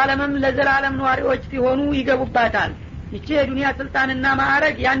በጀነት ዓለምም ለዘላለም ነዋሪዎች ሲሆኑ ይገቡባታል። ይቺ የዱንያ ስልጣንና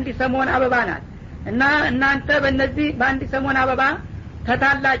ማዕረግ የአንድ ሰሞን አበባ ናት እና እናንተ በእነዚህ በአንድ ሰሞን አበባ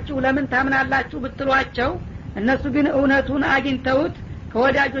ተታላችሁ ለምን ታምናላችሁ ብትሏቸው እነሱ ግን እውነቱን አግኝተውት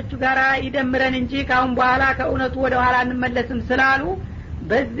ከወዳጆቹ ጋር ይደምረን እንጂ ካሁን በኋላ ከእውነቱ ወደ ኋላ እንመለስም ስላሉ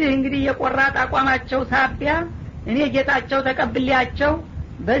በዚህ እንግዲህ የቆራጥ አቋማቸው ሳቢያ እኔ ጌታቸው ተቀብሊያቸው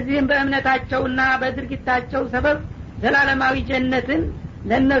በዚህም በእምነታቸውና በድርጊታቸው ሰበብ ዘላለማዊ ጀነትን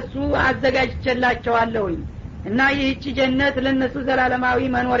ለነሱ አዘጋጅቼላቸዋለሁኝ እና ይህች ጀነት ለነሱ ዘላለማዊ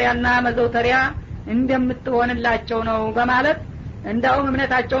መኖሪያና መዘውተሪያ እንደምትሆንላቸው ነው በማለት እንዳውም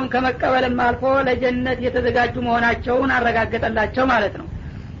እምነታቸውን ከመቀበልም አልፎ ለጀነት የተዘጋጁ መሆናቸውን አረጋገጠላቸው ማለት ነው።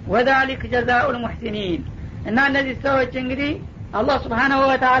 ወذلك جزاء المحسنين እና እነዚህ ሰዎች እንግዲህ አላህ Subhanahu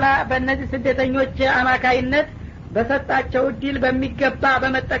Wa Ta'ala በእነዚህ ስደተኞች አማካይነት በሰጣቸው ዲል በሚገባ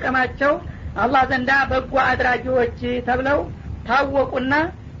በመጠቀማቸው አላህ ዘንዳ በጎ አድራጊዎች ተብለው ታወቁና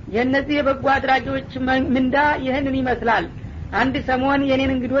የነዚህ የበጎ አድራጊዎች ምንዳ ይህንን ይመስላል። አንድ ሰሞን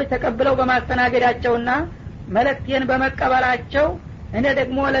የኔን እንግዶች ተቀብለው በማስተናገዳቸውና መልእክቴን በመቀበላቸው እኔ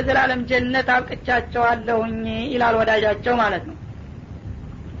ደግሞ ለዘላለም ጀነት አብቅቻቸዋለሁኝ ይላል ወዳጃቸው ማለት ነው።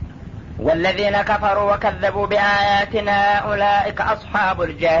 والذين كفروا وكذبوا بآياتنا أولئك أصحاب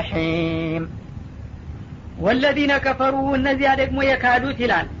الجحيم والذين كفروا እነዚያ ደግሞ የካዱት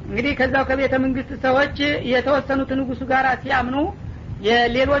ይላል። እንግዲህ ከዛው ከቤተ መንግስት ሰዎች የተወሰኑት ንጉሱ ጋር ሲያምኑ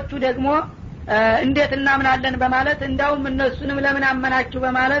የሌሎቹ ደግሞ እንዴት እናምናለን በማለት እንዳውም እነሱንም ለምን አመናችሁ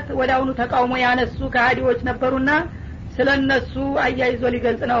በማለት ወዳውኑ ተቃውሞ ያነሱ ከሃዲዎች ነበሩና ስለነሱ አያይዞ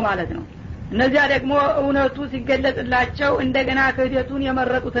ሊገልጽ ነው ማለት ነው። እነዚያ ደግሞ እውነቱ ሲገለጽላቸው እንደገና ክህደቱን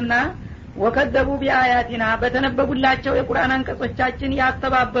የመረጡትና ወከዘቡ ቢአያቲና በተነበቡላቸው የቁርአን አንቀጾቻችን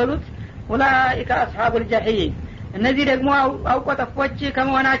ያስተባበሉት ኡላኢከ አስሐቡል ጀሂም እነዚህ ደግሞ አውቆጠፎች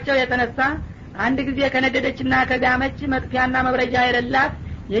ከመሆናቸው የተነሳ አንድ ጊዜ ከነደደችና ከጋመች መጥፊያና መብረጃ የሌላት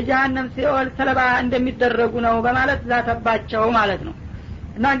የጀሃነም ሲኦል ሰለባ እንደሚደረጉ ነው በማለት ዛተባቸው ማለት ነው።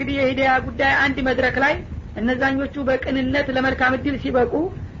 እና እንግዲህ የሂዳያ ጉዳይ አንድ መድረክ ላይ እነዛኞቹ በቅንነት ለመልካም እድል ሲበቁ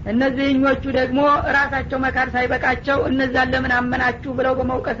እነዚህኞቹ ደግሞ ራሳቸው መካር ሳይበቃቸው እነዛን ለምን አመናችሁ ብለው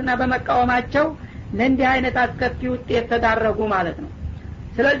በመውቀስና በመቃወማቸው ለእንዲህ አይነት አስከፊ ውጤት ተዳረጉ ማለት ነው።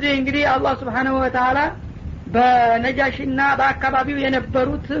 ስለዚህ እንግዲህ አላህ Subhanahu Wa Ta'ala በነጃሽና በአካባቢው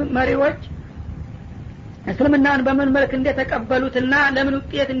የነበሩት መሪዎች እስልምናን በምን መልክ እንደተቀበሉትና ለምን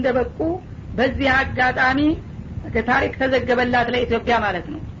ውጤት እንደበቁ በዚህ አጋጣሚ ታሪክ ተዘገበላት ለኢትዮጵያ ማለት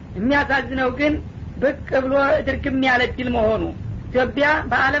ነው። የሚያሳዝነው ግን ብቅ ብሎ ድርግም ያለ ድል መሆኑ ኢትዮጵያ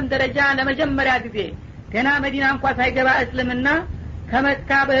በአለም ደረጃ ለመጀመሪያ ጊዜ ገና መዲና እንኳን ሳይገባ እስልምና ከመካ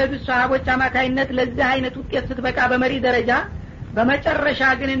በሄዱ ሰሃቦች አማካይነት ለዚህ አይነት ውጤት ስትበቃ በመሪ ደረጃ በመጨረሻ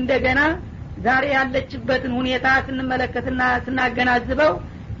ግን እንደገና ዛሬ ያለችበትን ሁኔታ ስንመለከትና ስናገናዝበው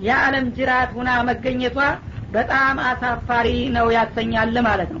የዓለም ጅራት ሆና መገኘቷ በጣም አሳፋሪ ነው ያሰኛል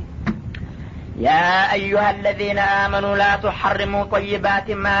ማለት ነው። يا أيها الذين آمنوا لا تحرموا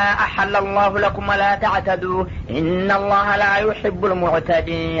طيبات ما أحل الله لكم ولا تعتدوا إن الله لا يحب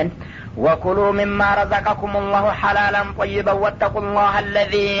المعتدين وكلوا مما رزقكم الله حلالا طيبا واتقوا الله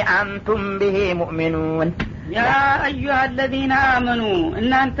الذي أنتم به مؤمنون يا أيها الذين آمنوا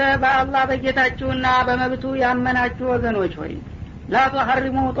إن أنت بالله بجتاچونا بمبتو يامناچو وغنوچ ሆይ لا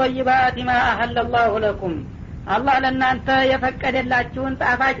تحرموا طيبات ما أحل الله لكم አላህ ለእናንተ የፈቀደላችሁን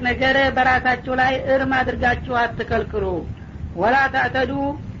ጣፋጭ ነገር በራሳችሁ ላይ እርም አድርጋችሁ አትከልክሉ። ወላ ተዕተዱ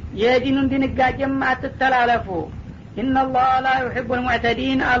የዲኑን ድንጋጌም አትተላለፉ። ኢነላህ ላ ዩሂቡል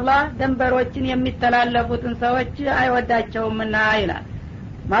ሙዕተዲን አላህ ደንበሮችን የሚተላለፉትን ሰዎች አይወዳቸውምና ይላል።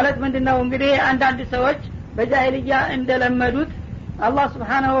 ማለት ምንድነው እንግዲህ አንዳንድ ሰዎች በጃሂልያ እንደለመዱት አላህ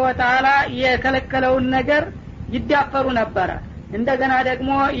Subhanahu Wa Ta'ala የከለከለውን ነገር ይዳፈሩ ነበር። እንደገና ደግሞ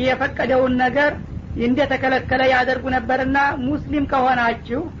የፈቀደውን ነገር እንደተከለከለ ያደርጉ ነበርና ሙስሊም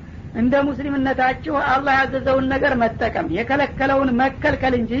ከሆናችሁ እንደ ሙስሊምነታችሁ አላህ ያዘዘውን ነገር መጠቀም የከለከለውን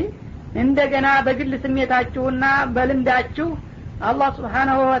መከልከል እንጂ እንደገና በግል ስሜታችሁና በልምዳችሁ አላህ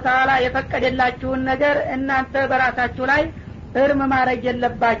Subhanahu Wa Ta'ala የፈቀደላችሁን ነገር እናንተ በራሳችሁ ላይ እርም ማድረግ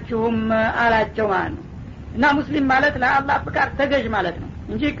የለባችሁም አላቸው ማለት ነው። እና ሙስሊም ማለት ለአላህ ፍቃድ ተገዥ ማለት ነው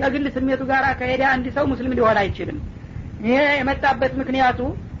እንጂ ከግል ስሜቱ ጋር ከሄደ አንድ ሰው ሙስሊም ሊሆን አይችልም። ይሄ የመጣበት ምክንያቱ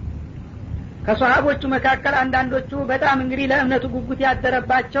ከሷሃቦቹ መካከል አንዳንዶቹ በጣም እንግዲህ ለእምነቱ ጉጉት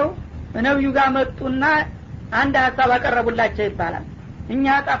ያደረባቸው ነብዩ ጋር መጡና አንድ ሐሳብ አቀረቡላቸው ይባላል። እኛ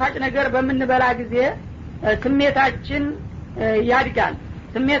ጣፋጭ ነገር በምንበላ ጊዜ ስሜታችን ያድጋል።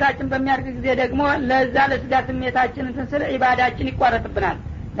 ስሜታችን በሚያድግ ጊዜ ደግሞ ለዛ ለስጋ ስሜታችን እንትን ኢባዳችን ይቋረጥብናል።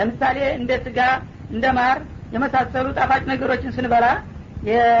 ለምሳሌ እንደ ስጋ እንደ ማር የመሳሰሉ ጣፋጭ ነገሮችን ስንበላ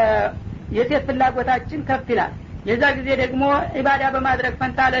የሴት ፍላጎታችን ከፍ ይላል። የዛ ጊዜ ደግሞ ኢባዳ በማድረግ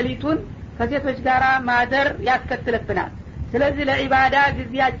ፈንታ ሌሊቱን ከሴቶች ጋር ማደር ያስከትልብናል። ስለዚህ ለኢባዳ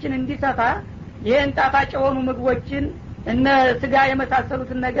ጊዜያችን እንዲሰፋ ይህን ጣፋጭ የሆኑ ምግቦችን እነ ስጋ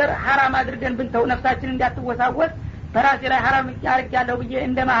የመሳሰሉትን ነገር ሐራም አድርገን ብንተው ነፍሳችን እንዳትወሳወስ በራሴ ላይ ሐራም ያርጋለሁ ብዬ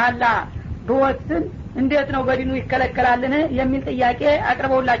እንደማሐላ በወስን እንዴት ነው በዲኑ ይከለከላልን የሚል ጥያቄ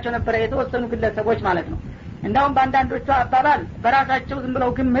አቅርበውላቸው ነበር የተወሰኑ ግለሰቦች ማለት ነው። እንዳውም በአንዳንዶቹ አባባል በራሳቸው ዝም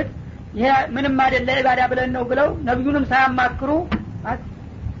ብለው ግምት ይሄ ምንም አይደለ ኢባዳ ብለን ነው ብለው ነብዩንም ሳያማክሩ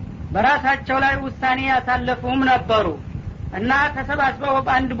በራሳቸው ላይ ውሳኔ ያሳለፉም ነበሩ። እና ተሰባስበው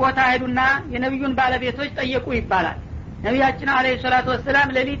በአንድ ቦታ ሄዱና የነብዩን ባለቤቶች ጠየቁ ይባላል። ነብያችን አለይሂ ሰላቱ ወሰለም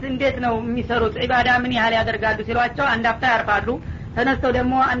ሌሊት እንዴት ነው የሚሰሩት ኢባዳ ምን ያህል ያደርጋሉ ሲሏቸው አንድ አፍታ ያርፋሉ፣ ተነስተው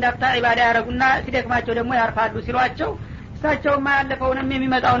ደግሞ አንድ አፍታ ኢባዳ ያረጉና ሲደክማቸው ደግሞ ያርፋሉ ሲሏቸው እሳቸውማ ያለፈውንም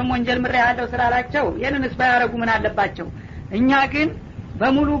የሚመጣውንም ወንጀል ምራ ያለው ስላላቸው የነንስ ባያረጉ ምን አለባቸው? እኛ ግን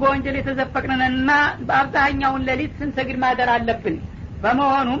በሙሉ በወንጀል የተዘፈቅነንና በአብዛኛውን ሌሊት ስንሰግድ ማደር አለብን።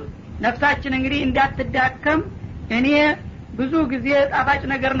 በመሆኑም ነፍሳችን እንግዲህ እንዳትዳከም እኔ ብዙ ጊዜ ጣፋጭ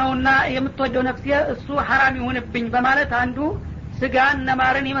ነገር ነውና የምትወደው ነፍሴ እሱ ሐራም ይሁንብኝ በማለት አንዱ ስጋን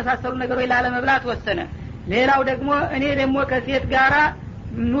ነማርን የመሳሰሉ ነገሮች ላለመብላት ወሰነ። ሌላው ደግሞ እኔ ደግሞ ከሴት ጋራ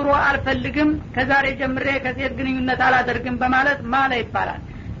ኑሮ አልፈልግም ከዛሬ ጀምሬ ከሴት ግንኙነት አላደርግም በማለት ማለ ይባላል።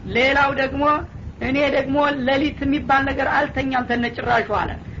 ሌላው ደግሞ እኔ ደግሞ ሌሊት የሚባል ነገር አልተኛም ተነጭራሹ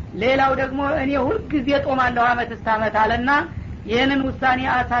አለ። ሌላው ደግሞ እኔ ሁሉ ጊዜ ጦማለሁ አመት እስከ አመት አለና ይሄንን ውሳኔ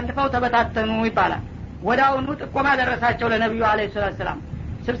አሳልፈው ተበታተኑ ይባላል። ወዳውኑ ጥቆማ ደረሳቸው ለነብዩ አለይሂ ሰላም።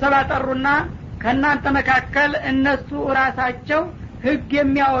 ስብሰባ ጠሩና ከናንተ መካከል እነሱ ራሳቸው ህግ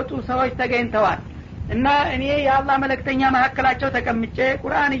የሚያወጡ ሰዎች ተገኝተዋል እና እኔ የአላህ መልእክተኛ መካከላቸው ተቀምጬ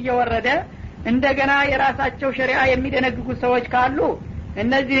ቁርአን እየወረደ እንደገና የራሳቸው ሸሪዓ የሚደነግጉ ሰዎች ካሉ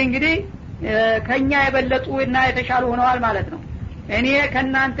እነዚህ እንግዲህ ከኛ የበለጡ እና የተሻሉ ሆነዋል ማለት ነው። እኔ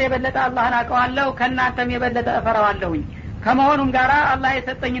ከናንተ የበለጠ አላህን አውቀዋለሁ ከናንተም የበለጠ እፈራዋለሁኝ። ከመሆኑም ጋራ አላህ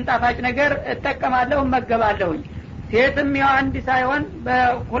የሰጠኝን ጣፋጭ ነገር እጠቀማለሁ መገባለሁኝ። ሴትም ያው አንድ ሳይሆን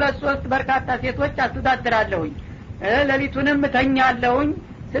በሁለት ሶስት በርካታ ሴቶች አስተዳድራለሁኝ። ሌሊቱንም ተኛለሁኝ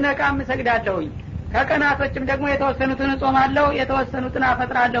ስነቃም እሰግዳለሁኝ። ከቀናቶችም ደግሞ የተወሰኑትን ጾማለሁ የተወሰኑትን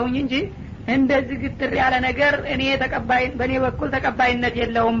አፈጥራለሁኝ እንጂ እንደዚህ ግትር ያለ ነገር እኔ በእኔ በኩል ተቀባይነት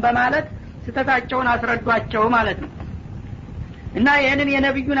የለውም በማለት ስተታቸውን አስረዷቸው ማለት ነው። እና ይሄንን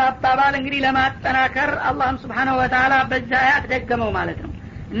የነብዩን አባባል እንግዲህ ለማጠናከር አላህም Subhanahu Wa Ta'ala በዛ አያት ደገመው ማለት ነው።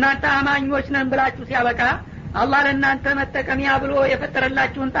 እናንተ አማኞች ነን ብላችሁ ሲያበቃ አላህ ለእናንተ መጠቀሚያ ብሎ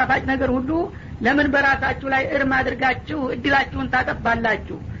የፈጠረላችሁን ጣፋጭ ነገር ሁሉ ለምን በራሳችሁ ላይ እርም አድርጋችሁ እድላችሁን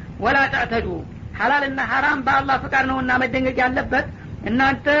ታጠባላችሁ? ወላ ተዕተዱ ሐላልና ሐራም በአላህ ፍቃድ ነውና መደንገግ ያለበት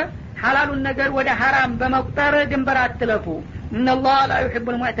እናንተ ሐላሉን ነገር ወደ ሐራም በመቁጠር ድንበር አትለፉ። ኢነላህ ላ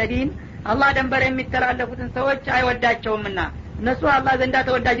ዩሂቡል ሙዕተዲን አላህ ድንበር የሚተላለፉትን ሰዎች አይወዳቸውምና እነሱ አላህ ዘንዳ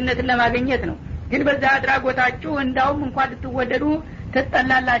ተወዳጅነትን ለማግኘት ነው። ግን በዛ አድራጎታችሁ እንዳውም እንኳን ልትወደዱ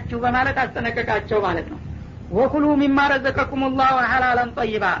ትጠላላችሁ በማለት አስጠነቀቃቸው ማለት ነው። ወኩሉ ሚማ ረዘቀኩሙላሁ ሐላላን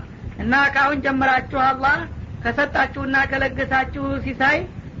ጠይባ እና ካሁን ጀምራችሁ አላህ ከሰጣችሁና ከለገሳችሁ ሲሳይ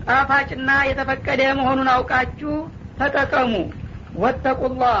ጣፋጭና የተፈቀደ መሆኑን አውቃችሁ ተጠቀሙ።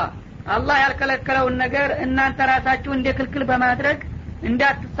 ወተቁላህ አላህ ያልከለከለውን ነገር እናንተ ራሳችሁ እንደ ክልክል በማድረግ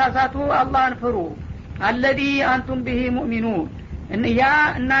እንዳትሳሳቱ አላህን ፍሩ። አለዚ አንቱም ቢሂ ሙእሚኑን ያ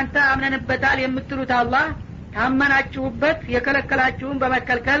እናንተ አምነንበታል የምትሉት አላህ ታመናችሁበት የከለከላችሁን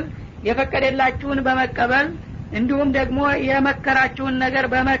በመከልከል የፈቀደላችሁን በመቀበል እንዲሁም ደግሞ የመከራችሁን ነገር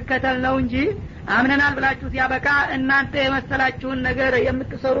በመከተል ነው እንጂ አምነናል ብላችሁ ሲያበቃ እናንተ የመሰላችሁን ነገር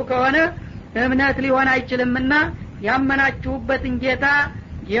የምትሰሩ ከሆነ እምነት ሊሆን አይችልምና ያመናችሁበትን ጌታ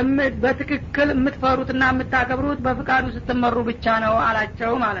በትክክል የምትፈሩትና የምታከብሩት በፍቃዱ ስትመሩ ብቻ ነው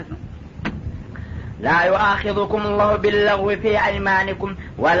አላቸው ማለት ነው። لا يؤاخذكم الله باللغو في أيمانكم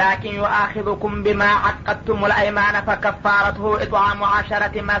ولكن يؤاخذكم بما عقدتم الأيمان فكفارته إطعام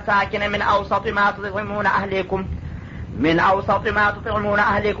 10 مساكين من أوسط ما تطعمون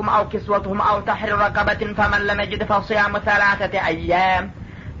أهليكم أو كسوتهم أو تحرير رقبة فمن لم يجد فصيام 3 أيام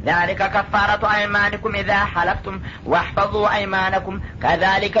ذلك كفارة أيمانكم إذا حلفتم واحفظوا أيمانكم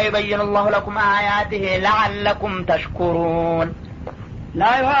كذلك يبين الله لكم آياته لعلكم تشكرون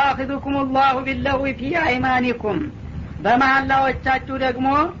لا يؤاخذكم الله باللغو في أيمانكم በመሐላዎቻችሁ ደግሞ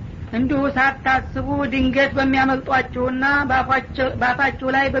እንዲሁ ሳታስቡ ድንገት በሚያመልጧችሁና ባፋችሁ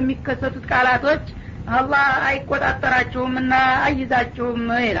ላይ በሚከሰቱት ቃላቶች አላህ አይቆጣጠራችሁምና አይዛችሁም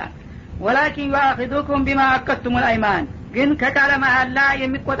ይላል። ወላኪን ያአኺዙኩም ቢማ አቀቱሙል አይማን ግን ከቃለ መሐላ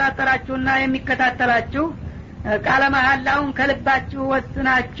የሚቆጣጠራችሁና የሚከታተላችሁ ቃለ መሐላውን ከልባችሁ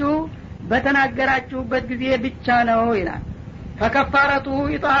ወስናችሁ በተናገራችሁበት ጊዜ ብቻ ነው ይላል። ፈከፋረቱ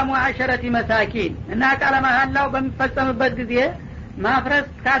ኢጣሙ 10 መሳኪን እና ቃለ መሐላው በሚፈጸምበት ጊዜ ማፍረስ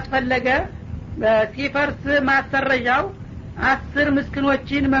ካስፈለገ ሲፈርስ ማሰረጃው 10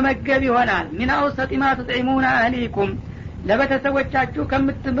 ምስኪኖችን መመገብ ይሆናል። ሚናው ሰጢማ ተጥዒሙና አህሊኩም ለቤተሰቦቻችሁ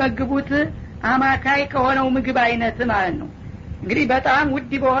ከምትመግቡት አማካይ ከሆነው ምግብ አይነት ማለት ነው። እንግዲህ በጣም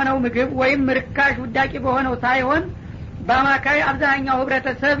ውድ በሆነው ምግብ ወይም ርካሽ ውዳቂ በሆነው ሳይሆን በአማካይ አብዛኛው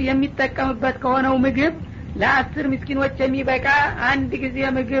ህብረተሰብ የሚጠቀምበት ከሆነው ምግብ ለ10 ምስኪኖች የሚበቃ አንድ ጊዜ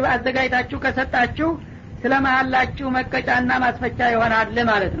ምግብ አዘጋጅታችሁ ከሰጣችሁ ስለማላችሁ መቀጫና ማስፈቻ ይሆናል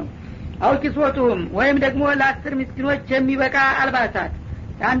ማለት ነው። አው ኪስወቱም ወይም ደግሞ ለ10 ምስኪኖች የሚበቃ አልባሳት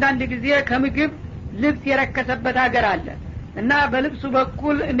አንዳንድ ጊዜ ከምግብ ልብስ የረከሰበት ሀገር አለ እና በልብሱ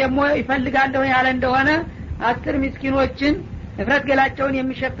በኩል ደግሞ ይፈልጋለሁ ያለ እንደሆነ 10 ምስኪኖችን እፍረት ገላቸውን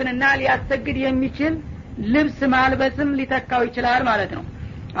የሚሸፍንና ሊያሰግድ የሚችል ልብስ ማልበስም ሊተካው ይችላል ማለት ነው።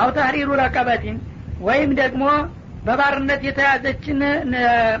 አው ተህሪሩ ረቀበቲን ወይም ደግሞ በባርነት የተያዘችን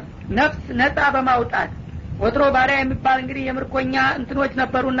ነፍስ ነፃ በማውጣት ወትሮ ባሪያ የሚባል እንግዲህ የምርኮኛ እንትኖች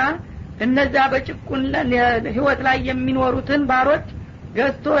ነበሩና እነዛ በጭቁን ህይወት ላይ የሚኖሩትን ባሮች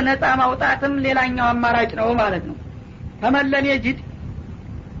ገዝቶ ነፃ ማውጣትም ሌላኛው አማራጭ ነው ማለት ነው። ፈመለም የጅድ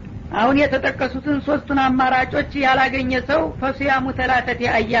አሁን የተጠቀሱትን 3ቱን አማራጮች ያላገኘ ሰው ፈሲያሙ 3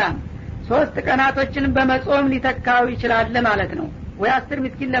 አያም 3 ቀናቶችን በመጾም ሊተካው ይችላል ማለት ነው። ወይ 10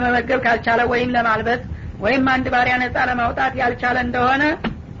 ምስኪን ለመመገብ ካልቻለ ወይም ለማልበስ ወይም አንድ ባሪያ ነፃ ለማውጣት ያልቻለ እንደሆነ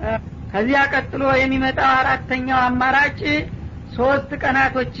ከዚያ ቀጥሎ የሚመጣው 4ኛው አማራጭ 3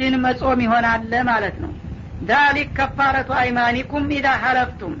 ቀናቶችን መጾም ይሆናል ማለት ነው። ذلك كفارة ايمانكم اذا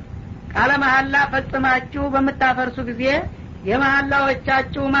حلفتم ቃለ መሐላ ፈጽማችሁ በመታፈርሱ ጊዜ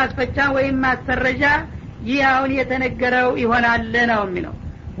የመሐላዎቻችሁ ማስፈቻ ወይም ማሰረጃ ይህ አሁን የተነገረው ይሆናል ነው የሚለው።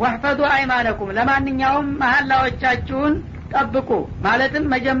 ወህፈዱ አይማነኩም ለማንኛውም መሐላዎቻችሁን ጠብቁ ማለትም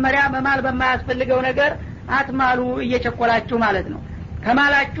መጀመሪያ መማል በማያስፈልገው ነገር አትማሉ እየቸኮላችሁ ማለት ነው።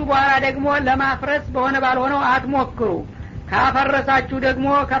 ከማላችሁ በኋላ ደግሞ ለማፍረስ በሆነ ባልሆነው አትሞክሩ። ካፈረሳችሁ ደግሞ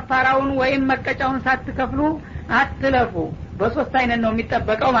ከፋራውን ወይም መቀጫውን ሳትከፍሉ አትለፉ። በሶስት አይነት ነው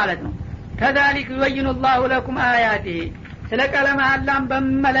የሚጠበቀው ማለት ነው። ከذلك يبين الله لكم آياته ስለ ቃለ መሐላም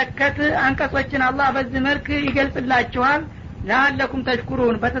በመለከት አንቀጾችን አላህ በዚህ መልክ ይገልጽላችኋል። ለአለኩም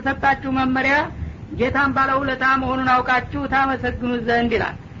ተሽኩሩን በተሰጣችሁ መመሪያ ጌታን ባለውለታ መሆኑን አውቃችሁ ታመሰግኑ ዘንድ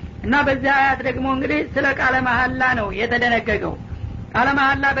ይላል። እና በዚህ አያት ደግሞ እንግዲህ ስለ ቃለ መሐላ ነው የተደነገገው። ቃለ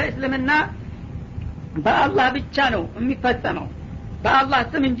መሐላ በእስልምና በአላህ ብቻ ነው የሚፈጸመው። በአላህ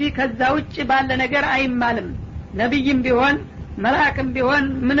ስም እንጂ ከዛ ውጭ ባለ ነገር አይማልም። ነብይም ቢሆን መላእክም ቢሆን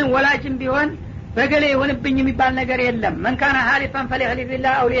ምንም ወላጅም ቢሆን በገሌ ይሁንብኝ የሚባል ነገር የለም። መን ካነ ሐሊፈን ፈሊህሊፍ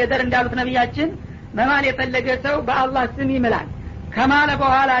ቢላህ አው ሊየደር እንዳሉት ነብያችን መማል የፈለገ ሰው በአላህ ስም ይምላል። ከማለ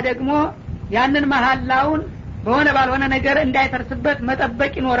በኋላ ደግሞ ያንን መሐላውን በሆነ ባልሆነ ነገር እንዳይፈርስበት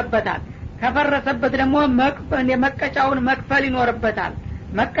መጠበቅ ይኖርበታል። ከፈረሰበት ደግሞ መቀጫውን መክፈል ይኖርበታል።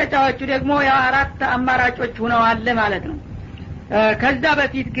 መቀጫዎቹ ደግሞ ያው 4 አማራጮች ሆነዋል ማለት ነው። ከዛ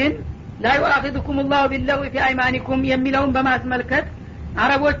በፊት ግን لا يؤاخذكم الله باللغو في ايمانكم የሚለውን በማስመልከት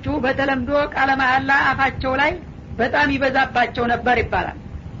አረቦቹ በተለምዶ ቃለ መሐላ አፋቸው ላይ በጣም ይበዛባቸው ነበር ይባላል።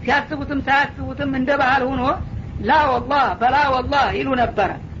 ሲያስቡትም ሳያስቡትም እንደ ባህል ሆኖ ላ والله በላ والله ይሉ ነበር።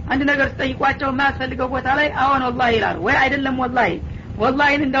 አንድ ነገር ሲጠይቋቸው ማስፈልገው ቦታ ላይ አዎን والله ይላሉ ወይ አይደለም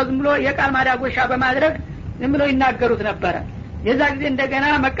والله እንደው ዝም ብሎ የቃል ማዳጎሻ በማድረግ ዝም ብሎ ይናገሩት ነበር። የዛ ጊዜ እንደገና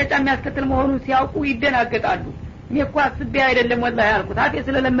መቀጫ የሚያስከትል መሆኑን ሲያውቁ ይደናገጣሉ። እኔኮ አስቤ አይደለም والله ያልኩት አፌ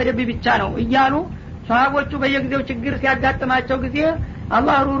ስለለመደብኝ ብቻ ነው እያሉ ሷሃቦቹ በየጊዜው ችግር ሲያጋጥማቸው ጊዜ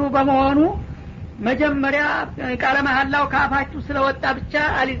አላህ ሩሩ በመሆኑ መጀመሪያ ቃለ መሐላው ካፋችሁ ስለወጣ ብቻ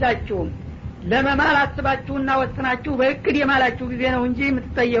አልይዛችሁም ለመማል አስባችሁና ወስናችሁ በእቅድ የማላችሁ ጊዜ ነው እንጂ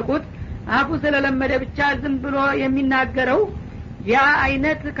የምትጠየቁት አፉ ስለለመደ ብቻ ዝም ብሎ የሚናገረው ያ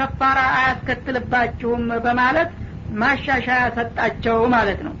አይነት ከፋራ አያስከትልባችሁም በማለት ማሻሻያ ሰጣቸው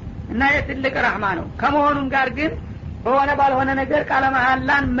ማለት ነው። እና የትልቅ ረህማ ነው። ከመሆኑም ጋር ግን በሆነ ባልሆነ ነገር ቃለ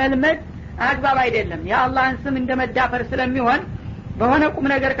መሐላን መልመድ አግባብ አይደለም። የአላህን ስም እንደመዳፈር ስለሚሆን በሆነ ቁም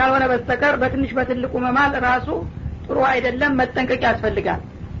ነገር ካልሆነ በስተቀር በትንሽ በትልቁ መማል ራሱ ጥሩ አይደለም፣ መጠንቀቅ ያስፈልጋል።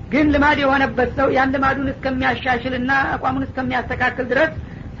 ግን ልማድ የሆነበት ሰው ያን ልማዱን እስከሚያሻሽልና አቋሙን እስከሚያስተካክል ድረስ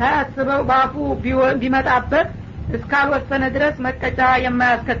ሳያስበው ባፉ ቢመጣበት እስካልወሰነ ድረስ መቀጫ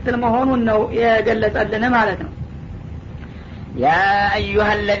የማያስከትል መሆኑን ነው የገለጸልን ማለት ነው። يا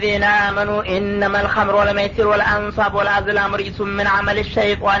أيها الذين آمنوا إنما الخمر والميسر والأنصاب والأزلام رجس من عمل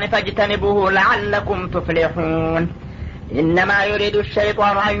الشيطان فاجتنبوه لعلكم تفلحون إنما يريد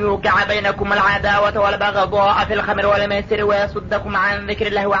الشيطان أن يوقع بينكم العداوة والبغضاء في الخمر والميسر ويصدكم عن ذكر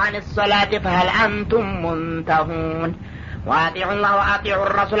الله وعن الصلاة فهل أنتم منتهون وأطيعوا الله وأطيعوا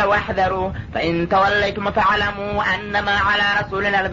الرسول واحذروا فإن توليتم فاعلموا أنما على رسولنا